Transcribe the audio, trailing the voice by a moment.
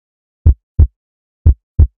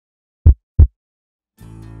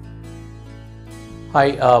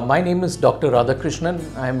Hi, my name is Dr. Radhakrishnan.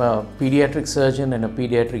 I'm a pediatric surgeon and a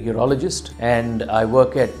pediatric urologist, and I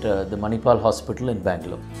work at the Manipal Hospital in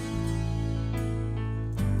Bangalore.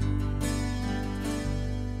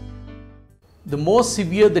 The more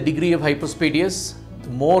severe the degree of hypospadias, the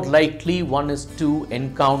more likely one is to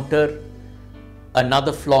encounter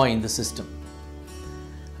another flaw in the system.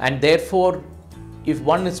 And therefore, if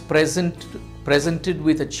one is presented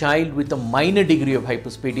with a child with a minor degree of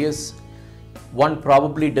hypospadias, one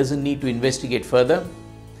probably doesn't need to investigate further,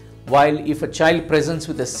 while if a child presents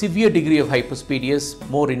with a severe degree of hypospadias,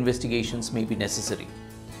 more investigations may be necessary.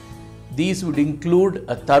 These would include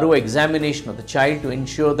a thorough examination of the child to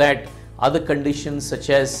ensure that other conditions such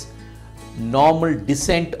as normal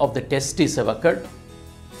descent of the testes have occurred,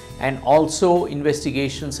 and also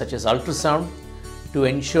investigations such as ultrasound to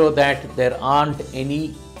ensure that there aren't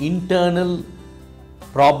any internal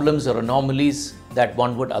problems or anomalies that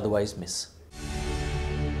one would otherwise miss.